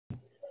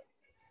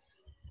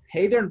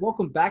Hey there, and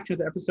welcome back to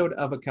the episode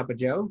of A Cup of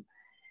Joe.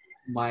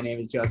 My name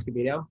is Joe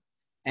Escobedo,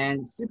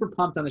 and super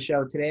pumped on the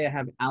show. Today I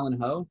have Alan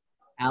Ho.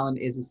 Alan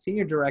is a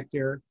Senior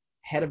Director,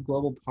 Head of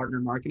Global Partner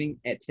Marketing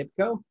at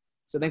TIBCO.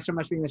 So thanks so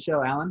much for being on the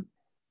show, Alan.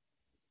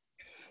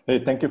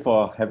 Hey, thank you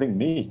for having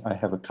me. I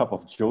have a cup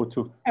of Joe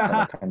too, but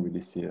I can't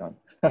really see it on.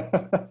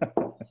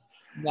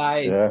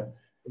 Nice. Yeah.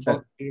 We're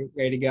both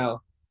ready to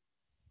go.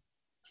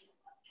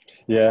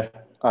 Yeah,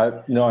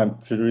 I'm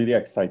really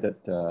excited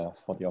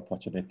for the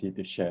opportunity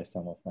to share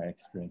some of my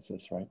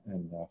experiences, right?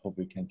 And I hope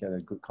we can get a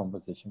good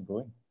conversation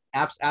going.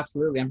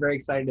 Absolutely. I'm very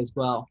excited as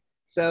well.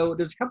 So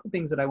there's a couple of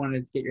things that I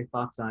wanted to get your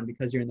thoughts on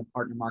because you're in the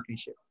partner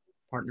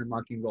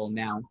marketing role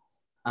now.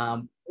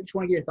 I just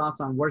want to get your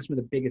thoughts on what are some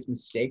of the biggest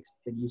mistakes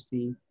that you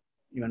see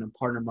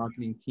partner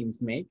marketing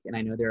teams make. And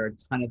I know there are a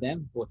ton of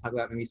them. We'll talk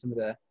about maybe some of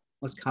the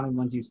most common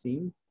ones you've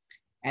seen.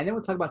 And then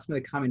we'll talk about some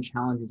of the common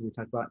challenges we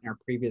talked about in our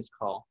previous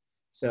call.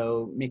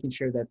 So making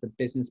sure that the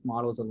business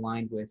model is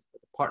aligned with what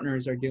the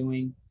partners are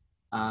doing.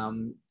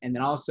 And then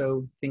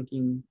also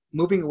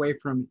moving away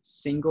from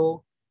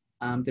single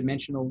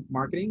dimensional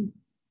marketing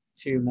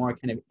to more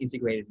kind of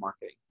integrated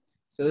marketing.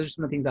 So those are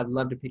some of the things I'd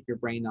love to pick your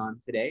brain on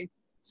today.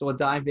 So we'll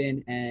dive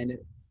in, and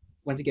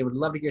once again, would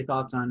love to get your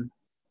thoughts on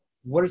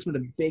what are some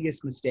of the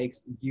biggest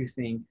mistakes you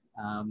think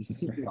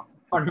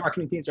partner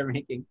marketing teams are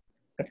making.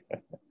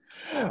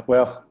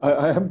 Well,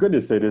 I'm going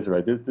to say this,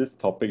 right? This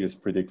topic is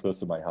pretty close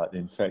to my heart.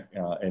 In fact,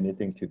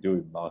 anything to do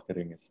with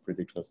marketing is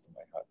pretty close to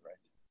my heart,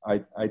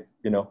 right?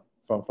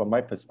 From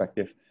my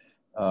perspective,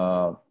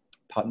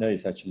 partner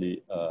is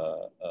actually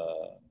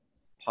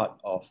part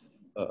of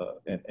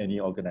any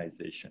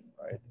organization,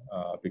 right?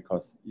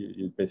 Because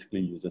you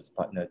basically use this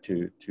partner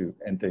to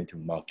enter into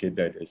market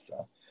that is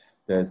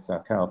that's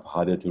kind of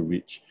harder to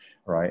reach,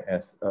 right?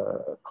 As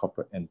a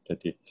corporate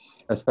entity,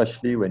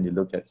 especially when you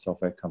look at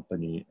software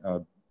company.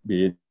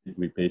 Be it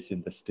we based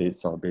in the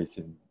States or based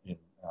in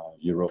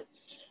Europe.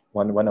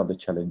 One of the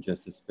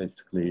challenges is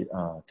basically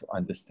to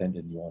understand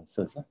the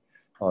nuances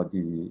or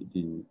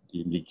the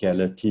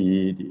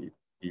legality,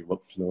 the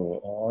workflow,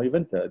 or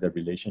even the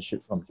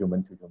relationship from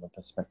human to human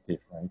perspective,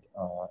 right?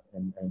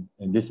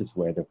 And this is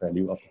where the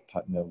value of the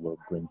partner will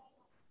bring.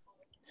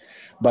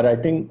 But I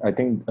think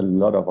a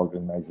lot of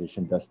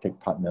organizations does take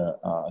partner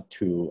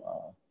too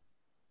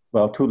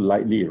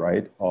lightly,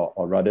 right?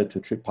 Or rather to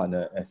treat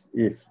partner as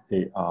if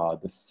they are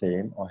the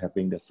same or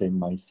having the same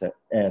mindset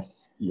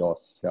as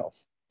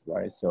yourself,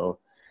 right? So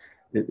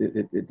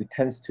it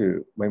tends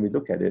to, when we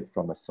look at it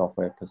from a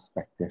software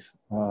perspective,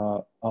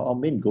 our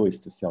main goal is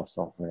to sell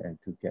software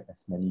and to get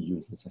as many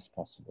users as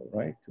possible,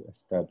 right? To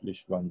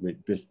establish one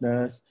great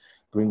business,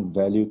 bring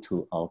value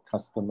to our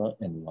customer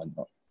and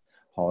whatnot.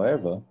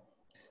 However,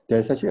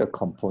 there's actually a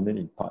component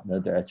in partner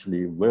that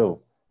actually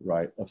will,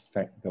 right,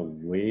 affect the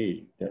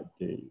way that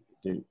they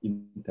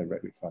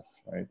interact with us,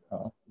 right?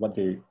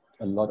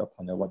 A lot of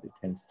partner, what they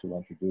tend to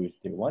want to do is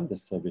they want the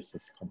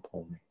services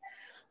component.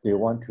 They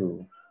want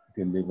to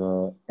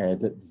deliver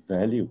added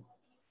value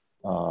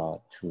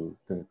to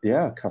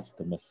their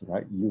customers,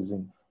 right,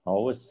 using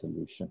our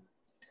solution.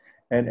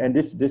 And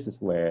this is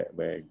where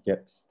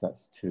gaps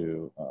starts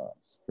to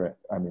spread.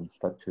 I mean,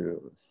 starts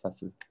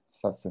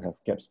to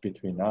have gaps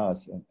between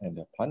us and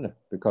the partner,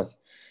 because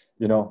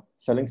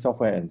selling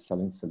software and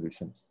selling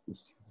solutions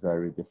is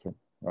very different,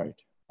 right?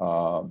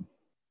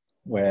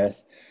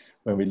 Whereas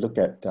when we look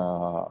at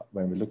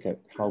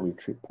how we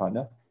treat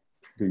partner,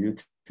 do you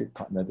treat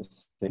partner the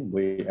same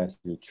way as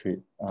you treat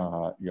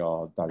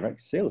your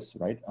direct sales,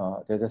 right?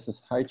 There's a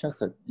high chance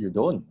that you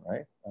don't,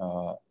 right?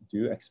 Do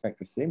you expect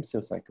the same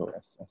sales cycle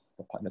as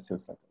the partner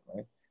sales cycle,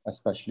 right?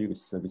 Especially with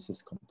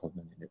services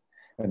component in it.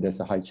 And there's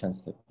a high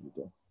chance that you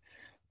don't.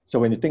 So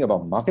when you think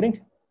about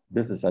marketing,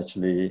 this is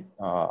actually,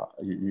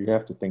 you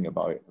have to think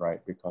about it,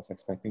 right? Because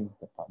expecting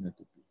the partner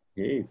to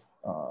behave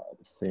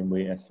the same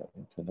way as your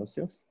internal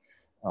sales,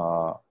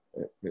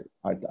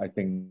 I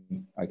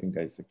think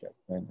there is a gap,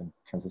 and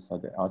chances are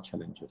there are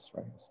challenges,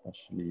 right?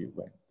 Especially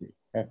when they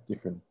have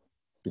different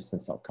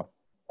business outcome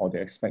or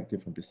they expect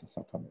different business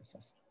outcome as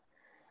us.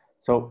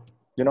 So,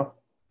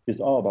 it's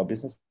all about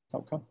business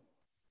outcome.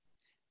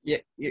 Yeah,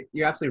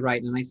 you're absolutely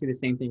right. And I see the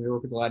same thing. We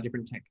work with a lot of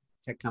different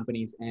tech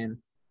companies, and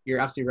you're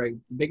absolutely right.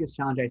 The biggest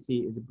challenge I see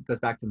is it goes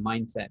back to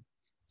mindset.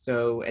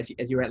 So as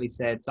you rightly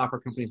said,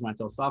 software companies want to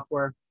sell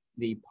software.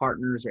 The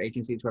partners or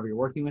agencies, whoever you're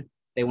working with,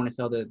 they want to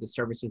sell the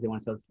services, they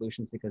want to sell the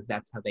solutions because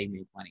that's how they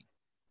make money.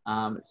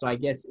 So I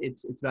guess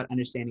it's about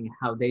understanding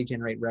how they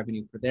generate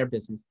revenue for their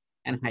business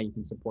and how you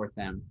can support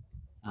them.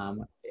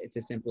 It's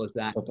as simple as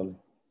that. Totally.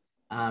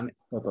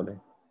 Totally.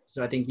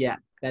 So I think, yeah,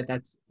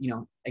 that's,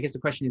 I guess the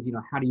question is,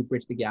 how do you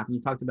bridge the gap? And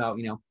you talked about,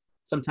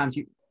 sometimes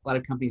a lot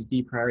of companies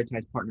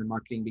deprioritize partner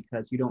marketing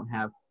because you don't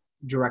have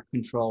direct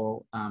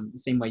control the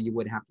same way you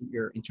would have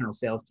your internal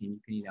sales team.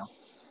 You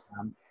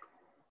can,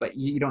 but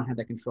you don't have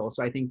that control.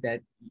 So I think that,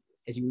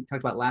 as you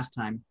talked about last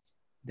time,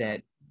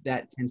 that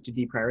tends to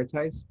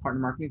deprioritize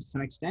partner marketing to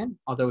some extent,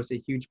 although it's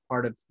a huge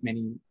part of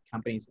many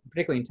companies,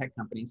 particularly in tech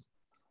companies.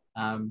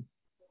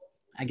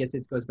 I guess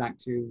it goes back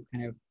to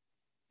kind of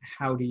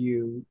how do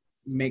you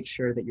make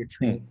sure that you're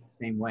treated the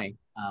same way?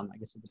 I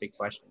guess is the big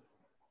question.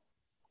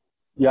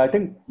 Yeah, I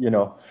think,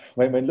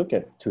 when we look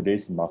at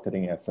today's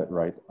marketing effort,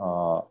 right,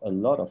 a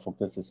lot of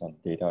focus is on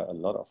data, a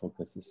lot of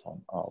focus is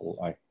on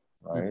ROI,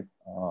 right?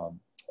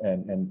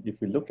 And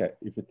if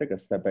you take a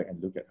step back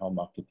and look at how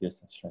marketers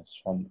have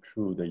transformed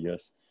through the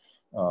years,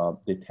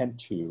 they tend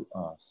to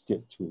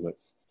steer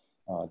towards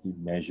the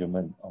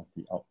measurement of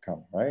the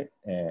outcome, right?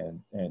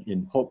 And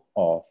in hope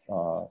of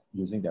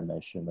using their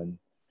measurement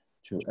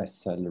to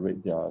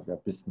accelerate their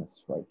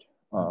business, right?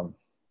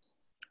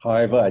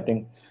 However, I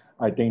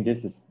think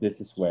this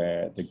is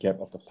where the gap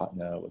of the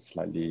partner will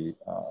slightly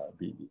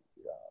be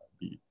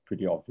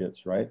pretty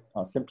obvious, right?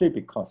 Simply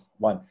because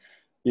one,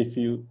 if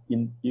you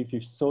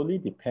solely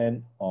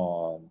depend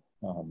on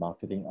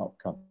marketing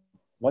outcome,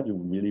 what you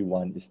really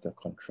want is the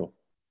control,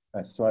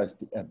 as well as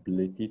the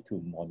ability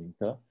to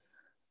monitor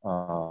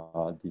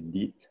the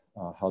lead,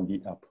 how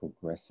lead are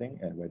progressing,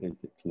 and whether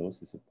is it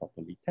closed, is it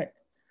properly tagged.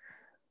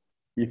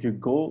 If you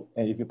go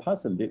and if you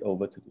pass the lead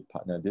over to the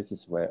partner, this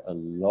is where a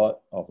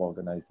lot of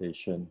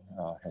organization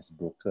has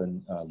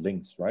broken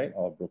links, right?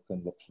 Or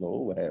broken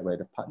workflow where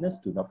the partners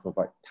do not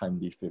provide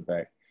timely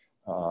feedback.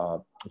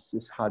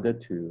 It's harder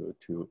to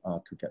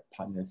get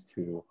partners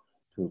to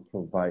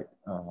provide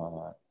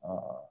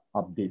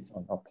updates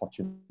on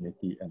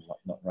opportunity and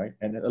whatnot, right?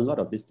 And a lot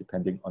of this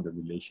depending on the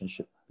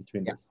relationship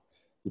between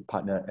the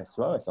partner as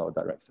well as our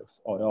direct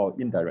sales or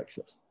indirect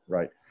sales,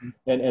 right?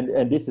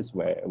 And this is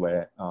where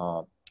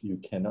you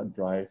cannot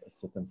drive a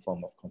certain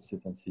form of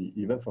consistency,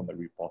 even from a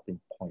reporting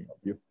point of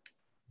view,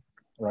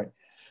 right?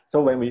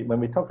 So when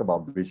we talk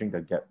about bridging the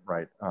gap,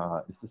 right,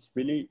 it's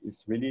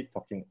really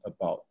talking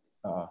about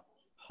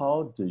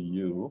how do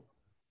you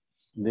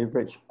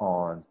leverage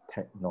on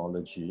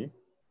technology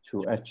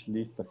to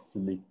actually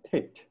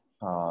facilitate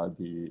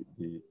the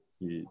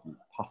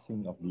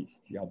passing of leads,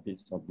 the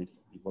updates of this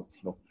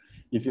workflow.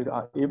 If you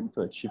are able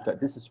to achieve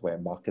that, this is where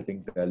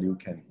marketing value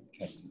can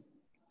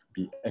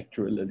be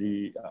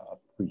accurately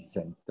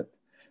presented.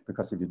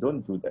 Because if you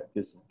don't do that,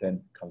 this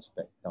then comes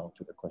back down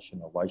to the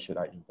question of why should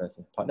I invest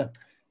in partner?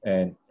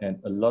 And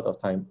a lot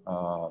of time,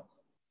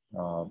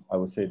 I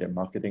would say that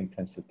marketing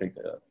tends to take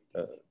the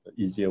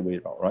easier way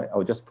out, right?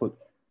 I'll just put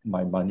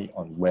my money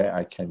on where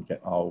I can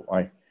get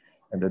ROI.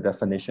 And the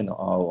definition of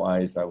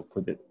ROI is I will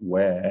put it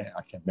where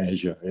I can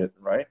measure it,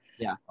 right?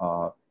 Yeah.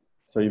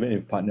 So even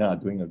if partner are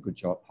doing a good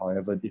job,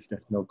 however, if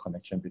there's no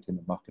connection between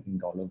the marketing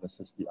dollar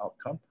versus the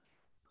outcome,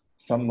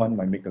 someone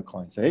might make a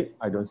call and say, hey,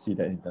 I don't see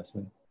that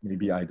investment.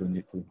 Maybe I don't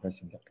need to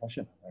invest in that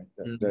portion, right?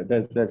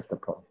 That's the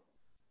problem.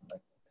 Right?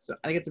 So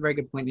I think it's a very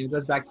good point. And it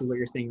goes back to what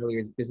you're saying earlier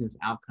is business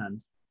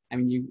outcomes. I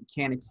mean, you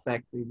can't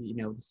expect,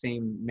 the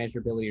same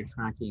measurability or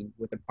tracking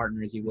with a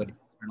partner as you would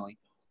internally.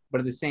 But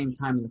at the same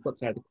time, the flip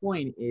side of the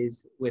coin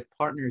is with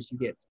partners, you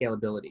get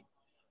scalability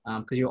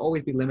because you'll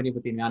always be limited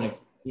with the amount of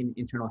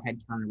internal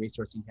headcount and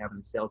resources you have on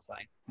the sales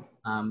side.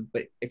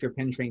 But if you're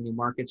penetrating new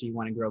markets or you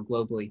want to grow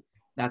globally,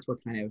 that's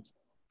what kind of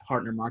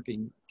partner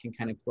marketing can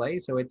kind of play.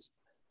 So it's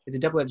a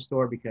double-edged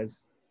sword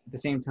because at the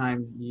same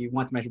time you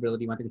want the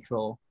measurability, you want the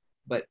control,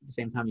 but at the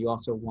same time you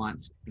also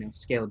want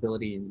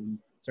scalability in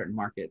certain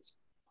markets.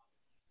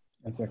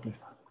 Exactly.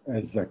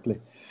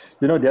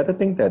 The other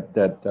thing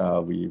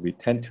that we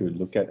tend to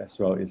look at as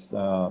well is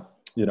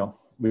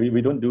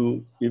we don't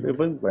do,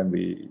 even when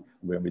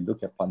we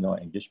look at partner or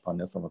engage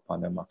partner from a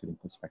partner marketing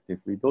perspective,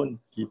 we don't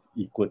give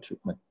equal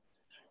treatment.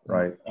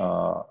 Right,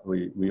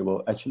 we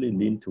will actually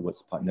lean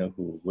towards partner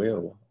who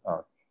will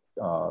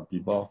be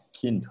more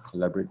keen to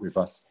collaborate with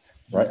us.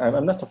 Right,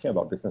 I'm not talking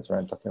about business, right?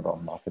 I'm talking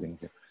about marketing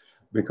here,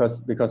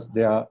 because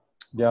there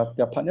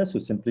are partners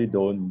who simply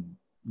don't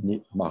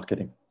need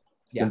marketing,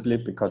 simply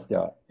because they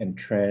are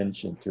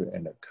entrenched into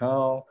an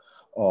account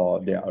or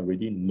they are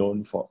already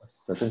known for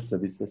certain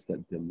services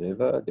that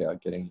deliver. They are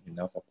getting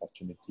enough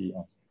opportunity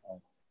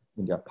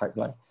in their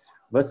pipeline.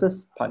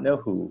 Versus partner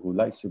who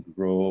likes to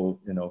grow,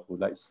 who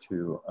likes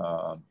to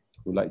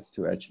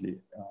actually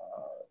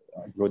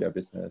grow their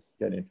business,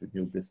 get into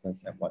new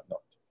business and whatnot.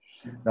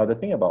 Now the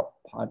thing about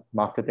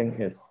marketing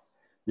is,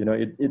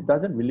 it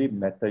doesn't really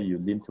matter you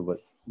lean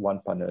towards one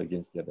partner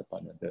against the other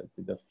partner.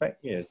 The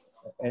fact is,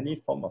 any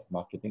form of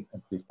marketing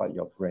amplifies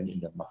your brand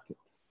in the market,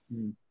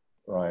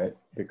 right?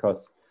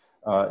 Because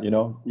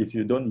if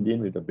you don't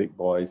lean with the big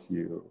boys,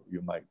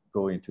 you might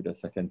go into the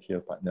second tier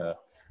partner.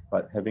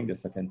 But having the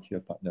second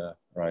tier partner,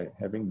 right,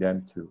 having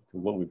them to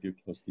work with you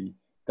closely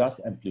does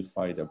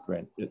amplify the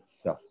brand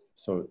itself.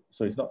 So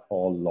it's not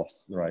all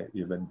lost, right?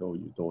 Even though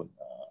you don't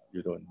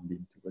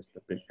lean towards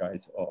the big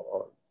guys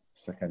or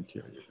second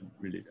tier, it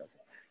really doesn't.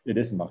 It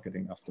is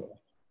marketing after all.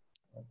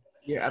 Right?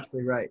 You're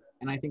absolutely right.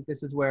 And I think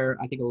this is where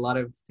I think a lot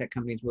of tech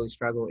companies really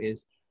struggle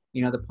is,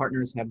 the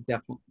partners have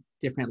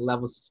different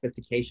levels of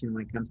sophistication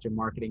when it comes to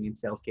marketing and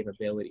sales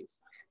capabilities.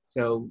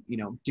 So,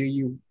 do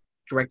you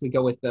directly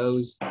go with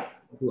those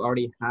who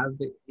already have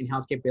the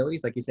in-house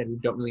capabilities, like you said, who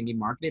don't really need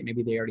marketing?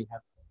 Maybe they already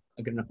have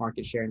a good enough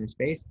market share in their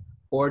space.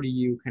 Or do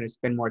you kind of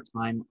spend more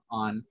time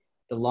on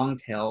the long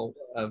tail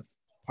of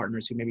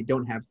partners who maybe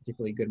don't have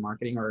particularly good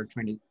marketing or are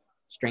trying to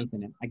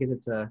strengthen it? I guess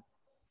it's a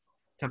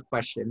tough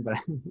question, but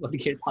I'd love to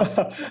get your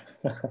thoughts.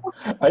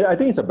 I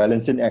think it's a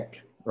balancing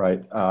act,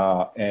 right?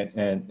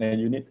 And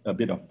you need a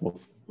bit of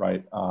both,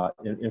 right?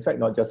 In fact,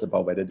 not just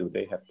about whether do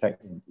they have tech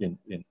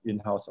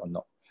in-house or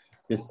not.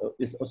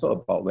 It's also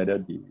about whether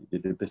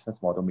the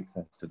business model makes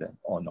sense to them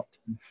or not,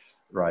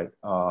 right?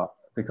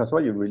 Because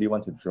what you really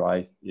want to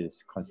drive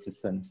is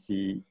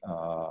consistency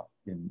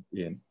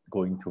in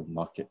going to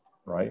market,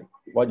 right?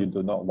 What you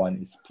do not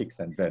want is peaks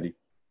and valley,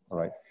 all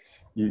right?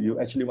 You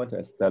actually want to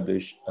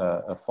establish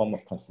a form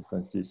of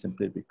consistency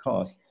simply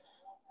because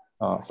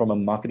from a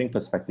marketing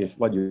perspective,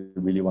 what you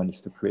really want is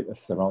to create a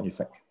surround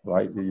effect,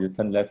 right? You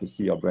turn left, you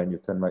see your brand, you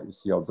turn right, you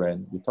see your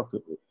brand, you talk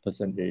to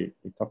person A,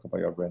 they talk about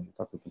your brand, you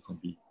talk to person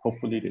B.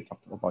 Hopefully they talk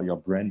about your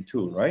brand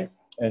too, right?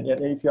 And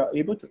if you are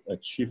able to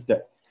achieve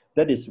that,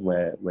 that is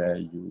where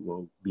you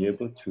will be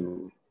able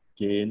to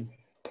gain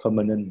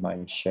permanent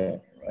mind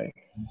share, right?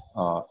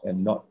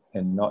 And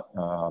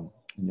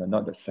you're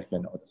not the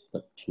second or the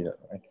third tier,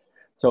 right?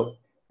 So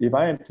if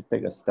I am to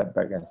take a step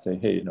back and say,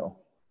 hey,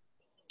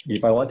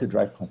 if I want to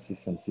drive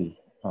consistency,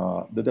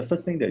 the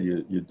first thing that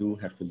you do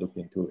have to look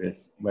into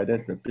is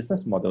whether the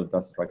business model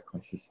does drive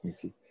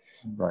consistency,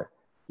 right?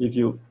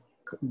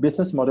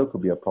 Business model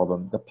could be a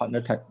problem, the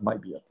partner type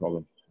might be a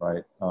problem,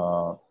 right?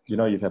 You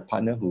have a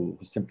partner who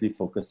is simply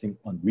focusing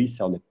on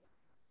reselling.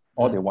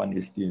 All they want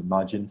is the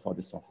margin for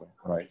the software,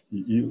 right?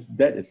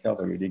 That itself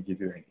already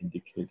gives you an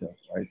indicator,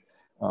 right?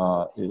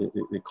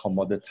 It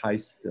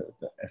commoditizes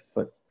the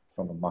effort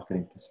from a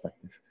marketing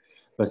perspective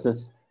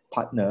versus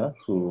partner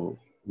who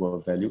will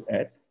value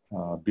add,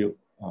 build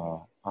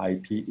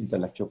IP,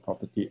 intellectual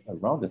property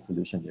around the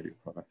solution that you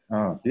provide.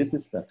 This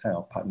is the kind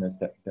of partners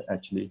that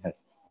actually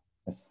has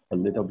a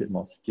little bit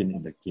more skin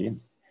in the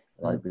game,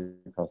 right?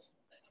 Because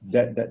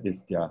that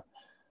is their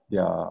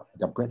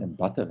bread and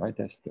butter, right?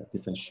 That's the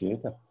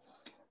differentiator.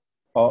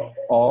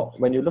 Or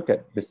when you look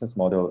at business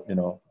model,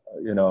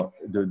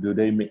 do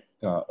they make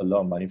a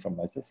lot of money from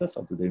licenses,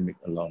 or do they make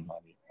a lot of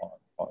money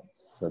on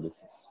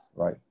services,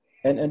 right?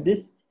 And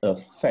this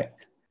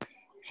affect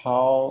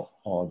how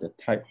or the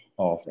type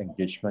of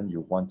engagement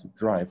you want to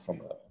drive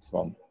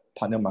from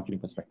partner marketing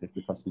perspective,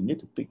 because you need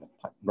to pick the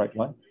right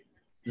one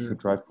to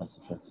drive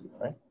consistency,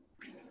 right?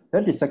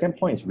 Then the second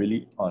point is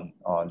really on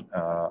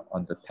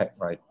the tech,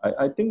 right?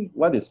 I think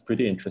what is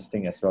pretty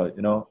interesting as well,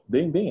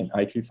 being in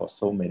IT for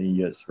so many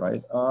years,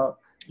 right?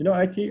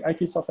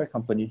 IT software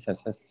companies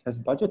has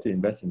budget to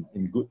invest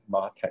in good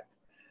MarTech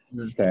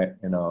stack,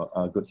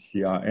 good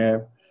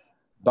CRM,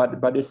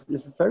 but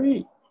it's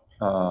very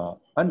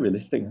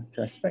unrealistic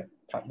to expect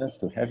partners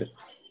to have it.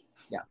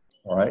 Yeah.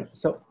 All right.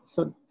 So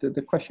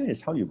the question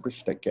is how you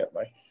bridge that gap,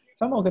 right?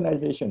 Some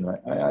organization, right?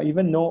 I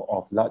even know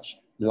of large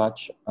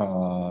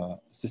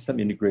system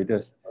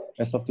integrators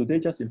as of today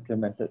just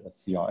implemented a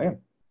CRM.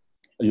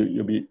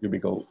 You'll be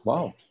go,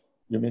 wow,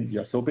 you mean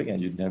you're so big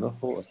and you never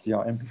hold a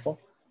CRM before?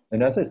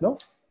 And the answer is no,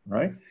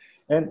 right?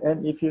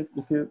 And if you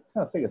kind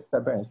of take a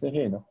step back and say,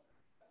 hey,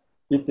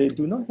 if they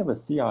do not have a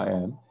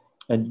CRM,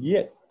 and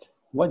yet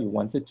what you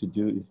wanted to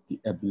do is the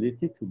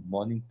ability to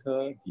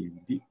monitor the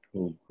lead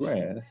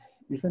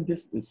progress, isn't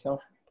this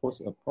itself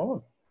pose a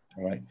problem,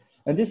 all right?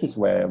 And this is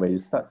where you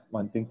start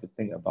wanting to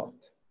think about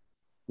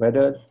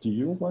whether do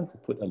you want to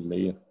put a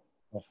layer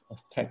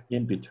of tech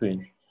in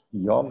between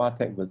your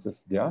MarTech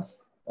versus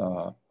theirs,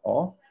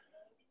 or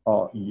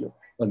a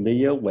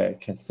layer where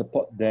it can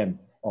support them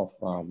of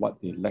what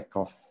they lack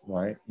of,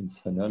 right,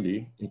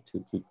 internally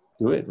to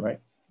do it, right?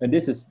 And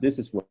this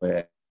is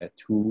where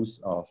tools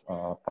of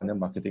partner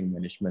marketing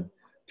management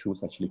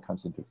tools actually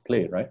comes into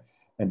play, right?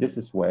 And this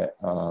is where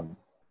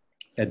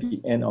at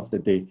the end of the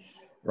day,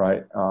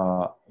 right,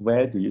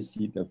 where do you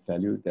see the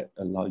value that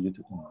allow you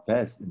to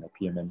invest in a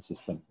PMM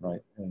system,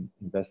 right? And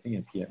investing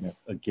in PMM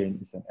again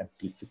is an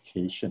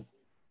amplification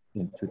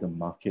into the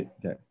market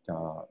that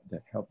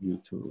help you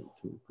to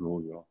grow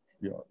your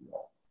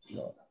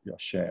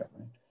share,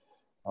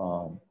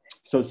 right?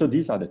 So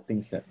these are the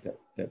things that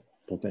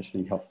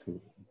potentially help to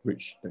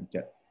bridge the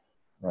gap,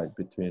 right,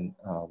 between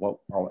what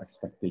our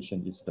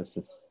expectation is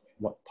versus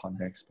what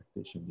partner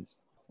expectation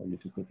is for you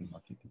to go to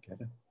market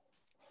together.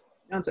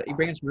 So you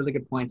bring up some really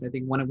good points. I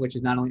think one of which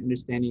is not only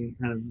understanding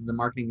kind of the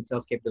marketing and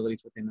sales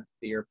capabilities within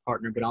your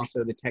partner, but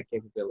also the tech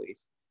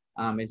capabilities.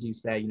 As you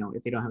say,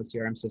 if they don't have a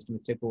CRM system,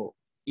 it's difficult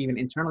even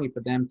internally for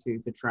them to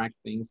track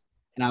things,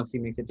 and obviously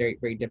makes it very,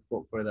 very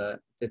difficult for the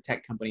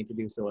tech company to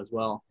do so as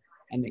well.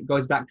 And it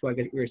goes back to, I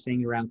guess, what you were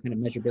saying around kind of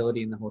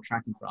measurability in the whole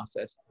tracking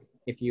process.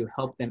 If you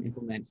help them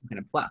implement some kind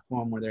of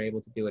platform where they're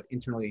able to do it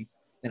internally,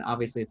 then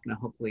obviously it's going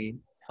to hopefully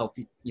help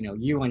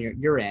you on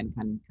your end,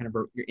 kind of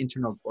your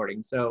internal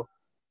reporting. So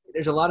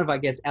there's a lot of, I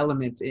guess,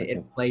 elements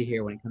in play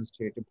here when it comes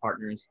to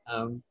partners.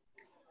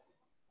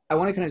 I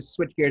want to kind of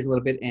switch gears a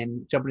little bit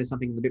and jump into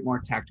something a little bit more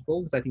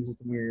tactical, because I think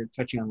something we were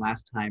touching on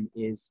last time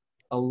is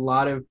a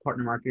lot of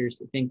partner marketers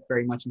think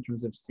very much in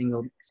terms of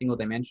single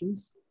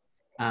dimensions.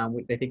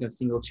 They think of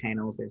single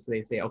channels. So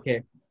they say,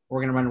 okay, we're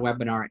going to run a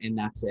webinar and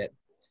that's it.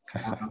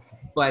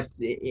 But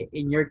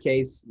in your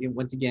case,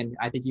 once again,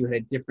 I think you had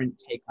a different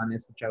take on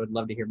this, which I would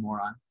love to hear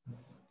more on.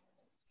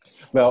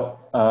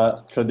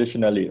 Well,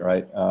 traditionally,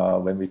 right,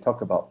 when we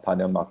talk about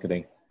partner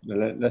marketing,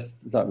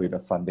 let's start with the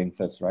funding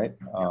first, right?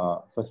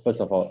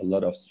 First of all, a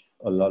lot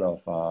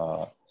of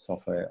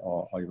software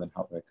or even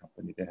hardware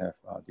company, they have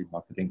the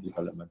marketing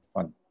development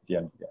fund,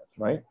 DMDF,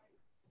 right?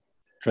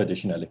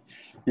 Traditionally,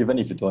 even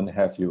if you don't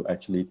have, you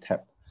actually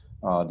tap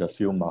the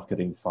field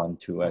marketing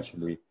fund to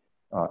actually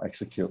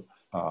execute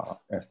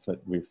effort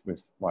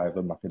with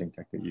whatever marketing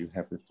tactic you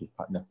have with the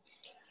partner.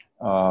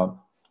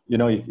 You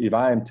know, if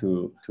I am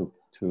to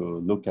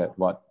look at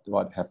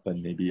what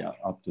happened maybe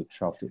up to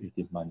 12 to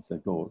 18 months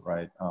ago,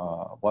 right?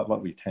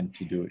 What we tend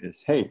to do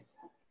is, hey,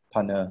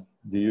 partner,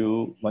 do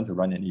you want to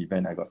run an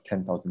event? I got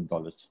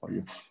 $10,000 for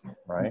you,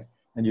 right?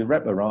 And you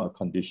wrap around a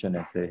condition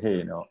and say, hey,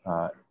 you know,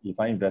 if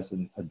I invest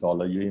in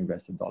 $1, you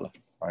invest $1,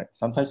 right?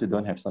 Sometimes you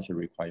don't have such a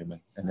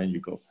requirement, and then you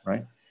go,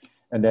 right?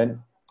 And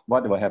then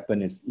what will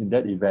happen is in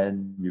that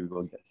event, you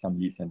will get some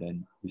leads, and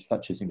then you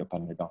start chasing the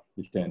partner down.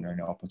 Is there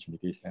an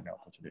opportunity? Is there an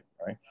opportunity,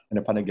 right? And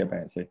the partner get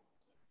back and say,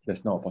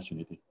 there's no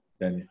opportunity.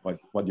 Then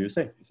what do you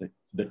say? You say,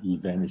 the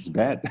event is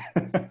bad.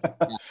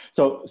 Yeah.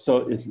 So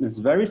it's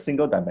very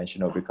single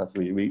dimensional because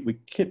we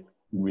keep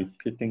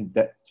repeating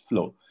that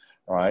flow,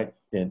 right?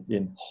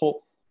 In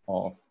hope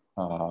of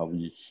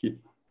we hit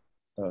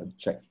a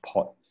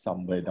jackpot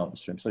somewhere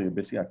downstream. So you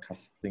basically are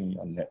casting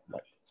your net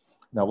right.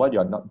 Now, what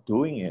you're not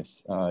doing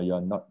is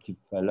you're not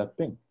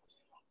developing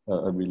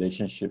a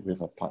relationship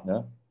with a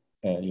partner,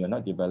 and you're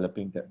not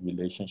developing that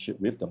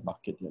relationship with the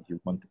market that you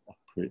want to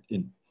operate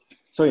in.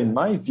 So in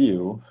my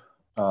view,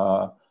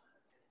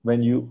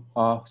 when you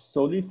are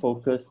solely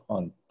focused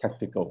on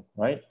tactical,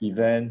 right?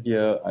 Event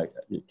here,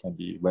 it can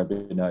be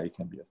webinar, it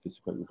can be a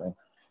physical event.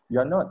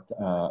 You're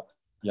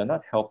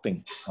not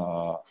helping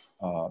or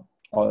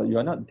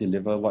you're not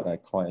deliver what I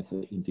call as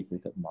an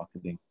integrated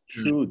marketing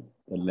through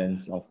the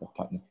lens of the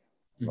partner,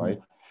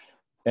 right?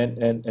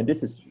 And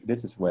this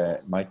is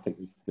where my take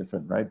is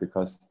different, right?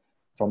 Because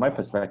from my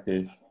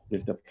perspective,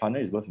 if the partner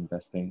is worth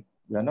investing,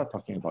 we are not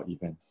talking about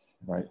events,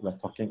 right? We're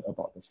talking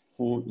about the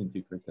full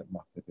integrated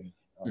marketing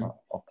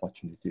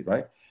opportunity,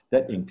 right?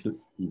 That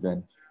includes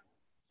event,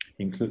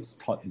 includes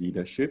thought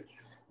leadership,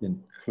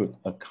 include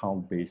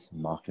account-based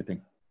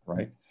marketing,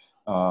 right?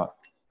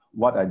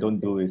 What I don't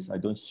do is I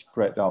don't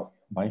spread out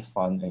my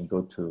fund and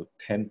go to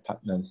 10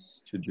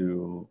 partners to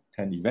do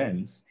 10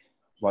 events.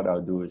 What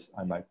I'll do is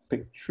I might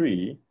pick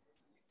 3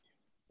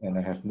 and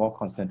I have more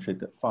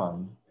concentrated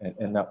fund and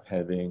end up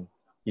having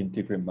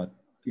integrated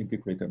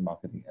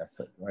marketing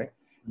effort, right?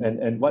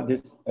 And what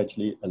this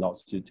actually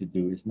allows you to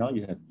do is now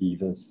you have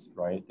levers,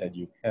 right, that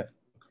you have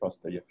across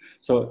the year.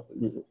 So,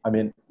 I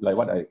mean, like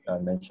what I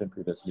mentioned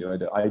previously, right,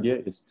 the idea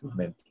is to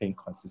maintain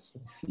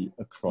consistency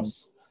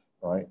across,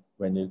 right?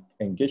 When you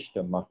engage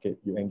the market,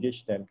 you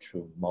engage them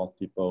through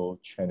multiple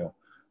channels.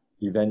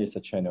 Event is a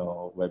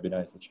channel,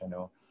 webinar is a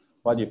channel.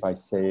 What if I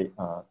say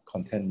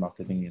content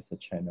marketing is a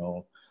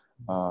channel,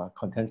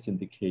 content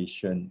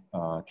syndication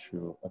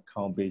through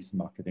account-based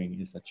marketing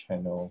is a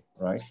channel,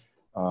 right?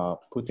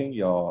 Putting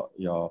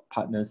your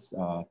partners,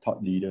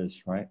 thought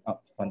leaders, right,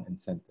 up front and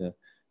center,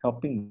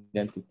 helping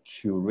them to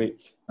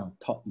curate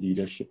thought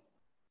leadership,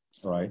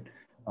 right,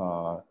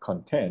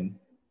 content,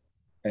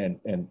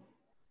 and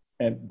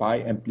by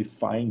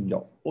amplifying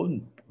your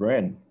own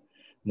brand,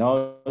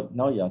 now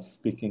you're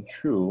speaking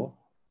through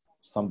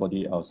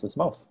somebody else's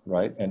mouth,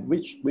 right? And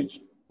which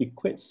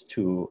equates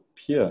to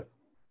peer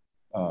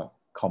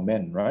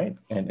comment, right?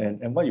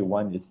 And what you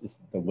want is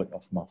the word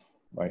of mouth,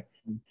 right?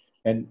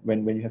 And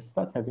when you have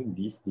start having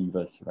these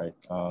levers, right,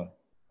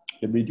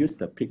 it reduces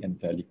the peak and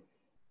valley.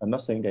 I'm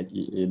not saying that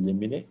it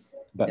eliminates,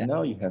 but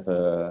now you have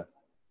a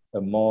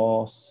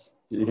more,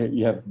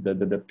 you have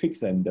the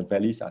peaks and the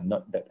valleys are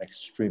not that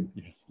extreme,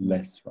 it's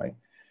less, right?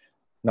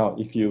 Now,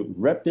 if you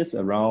wrap this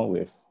around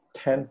with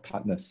 10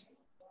 partners,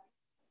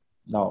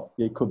 now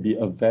it could be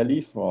a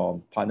valley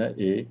from partner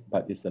A,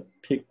 but it's a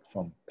peak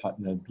from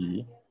partner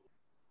B.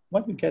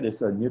 What you get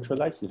is a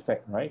neutralized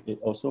effect, right? It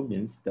also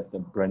means that the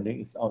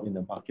branding is out in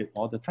the market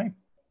all the time,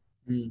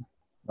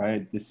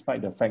 right?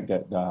 Despite the fact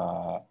that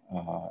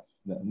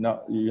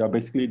now you're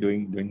basically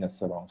doing a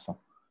surround sound,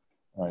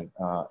 right?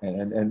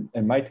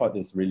 And my thought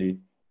is really,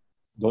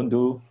 don't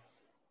do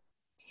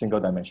single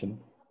dimension.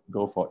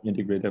 Go for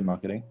integrated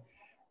marketing.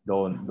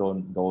 Don't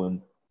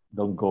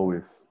go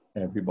with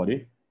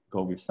everybody.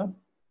 Go with some,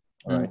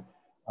 all right?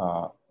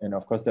 And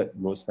of course, that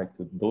goes back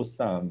to those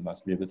some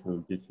must be able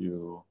to give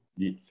you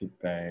lead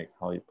feedback,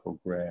 how it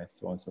progress,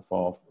 so on and so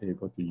forth,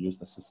 able to use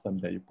the system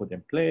that you put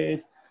in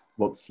place,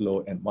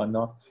 workflow and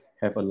whatnot,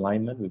 have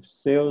alignment with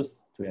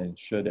sales to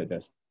ensure that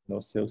there's no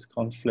sales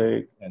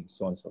conflict and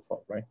so on and so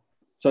forth, right?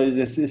 So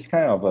it's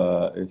kind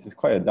of it's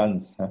quite a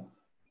dance, huh?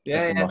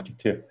 As a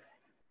marketer.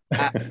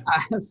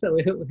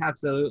 Absolutely,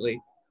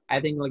 absolutely. I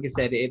think, like I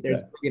said,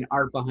 there's an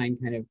art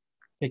behind kind of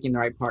picking the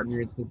right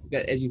partners.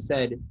 Because, as you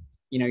said,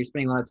 you know, you're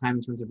spending a lot of time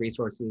in terms of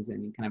resources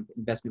and kind of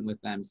investment with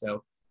them.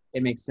 So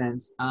it makes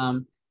sense.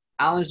 Alan,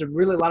 there's a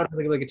lot of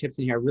really good tips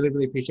in here. I really,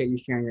 really appreciate you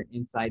sharing your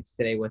insights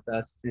today with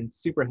us. It's been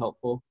super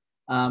helpful.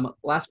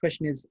 Last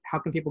question is, how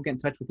can people get in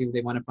touch with you if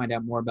they want to find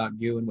out more about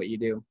you and what you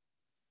do?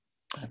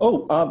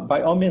 Oh,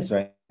 by all means,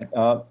 right?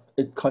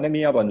 Connect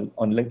me up on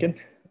LinkedIn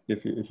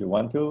if you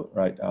want to,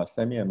 right?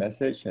 Send me a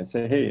message and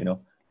say, hey,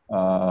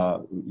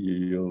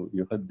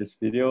 you heard this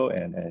video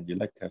and you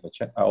like to have a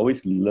chat. I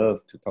always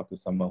love to talk to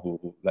someone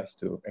who likes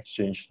to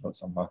exchange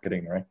notes on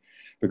marketing, right?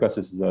 Because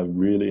this is a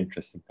really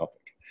interesting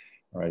topic,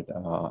 right?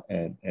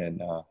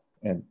 And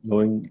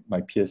knowing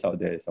my peers out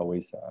there is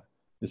always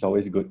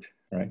good,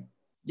 right?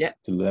 Yeah,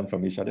 To learn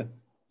from each other.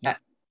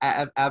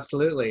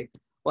 absolutely.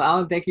 Well,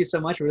 Alan, thank you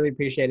so much. Really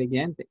appreciate it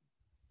again.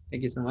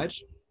 Thank you so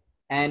much.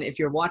 And if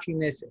you're watching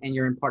this and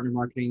you're in partner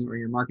marketing or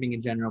you're marketing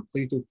in general,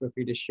 please do feel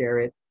free to share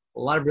it. A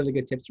lot of really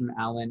good tips from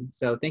Alan.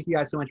 So thank you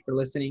guys so much for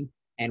listening,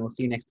 and we'll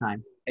see you next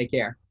time. Take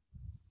care.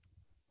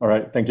 All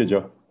right. Thank you,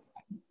 Joe.